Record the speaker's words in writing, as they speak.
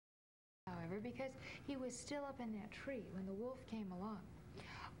because he was still up in that tree when the wolf came along.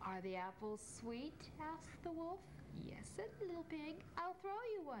 "Are the apples sweet?" asked the wolf. "Yes," said the little pig. "I'll throw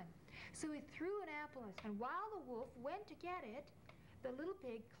you one." So he threw an apple, and while the wolf went to get it, the little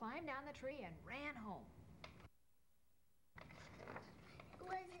pig climbed down the tree and ran home.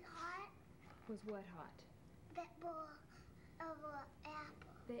 Was it hot? Was what hot? That bowl of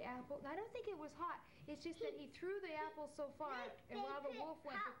apple. The apple? I don't think it was hot. It's just that he threw the apple so far, and while the wolf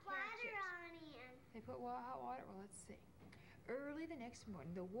went to catch it. On him. They put hot water? Well, let's see. Early the next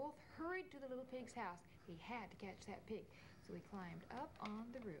morning, the wolf hurried to the little pig's house. He had to catch that pig. So he climbed up on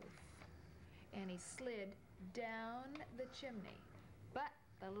the roof, and he slid down the chimney. But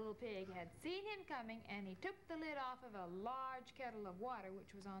the little pig had seen him coming, and he took the lid off of a large kettle of water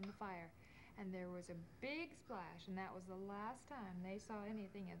which was on the fire. And there was a big splash, and that was the last time they saw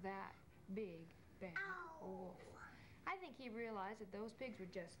anything of that big, bad wolf. I think he realized that those pigs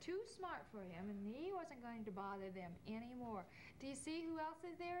were just too smart for him, and he wasn't going to bother them anymore. Do you see who else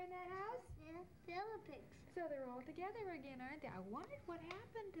is there in that house? Yeah, the other pigs. So they're all together again, aren't they? I wondered what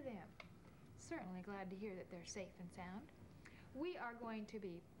happened to them. Certainly glad to hear that they're safe and sound. We are going to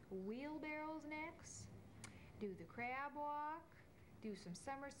be wheelbarrows next, do the crab walk, do some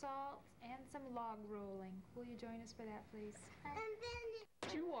somersaults, and some log rolling. Will you join us for that, please? And then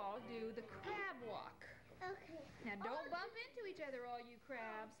You all do the crab walk. okay. Now don't bump into each other, all you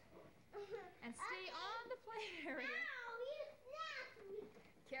crabs. And stay on the play area. Ow, you snapped me.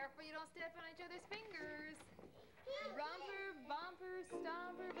 Careful you don't step on each other's fingers. Romper, bumper,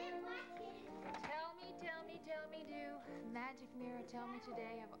 stomper, tell me, tell me, tell me do. Magic mirror, tell me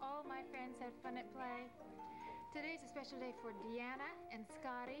today, have all my friends had fun at play? Today's a special day for Deanna and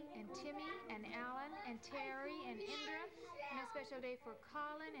Scotty and Timmy and Alan and Terry and Indra, and a special day for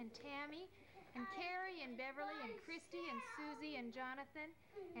Colin and Tammy and Carrie and Beverly and Christy and Susie and Jonathan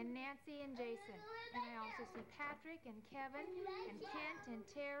and Nancy and Jason. And I also see Patrick and Kevin and Kent and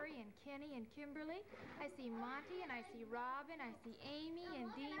Terry and Kenny and Kimberly. I see Monty and I see Robin. I see Amy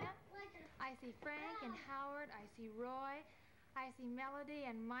and Dina. I see Frank and Howard. I see Roy. I see Melody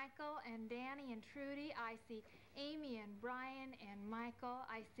and Michael and Danny and Trudy. I see Amy and Brian and Michael.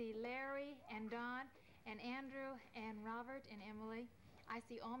 I see Larry and Don and Andrew and Robert and Emily. I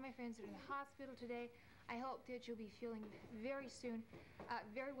see all my friends that are in the hospital today. I hope that you'll be feeling very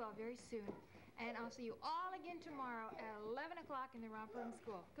well very soon. And I'll see you all again tomorrow at 11 o'clock in the Romper Room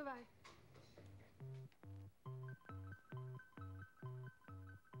School. Goodbye.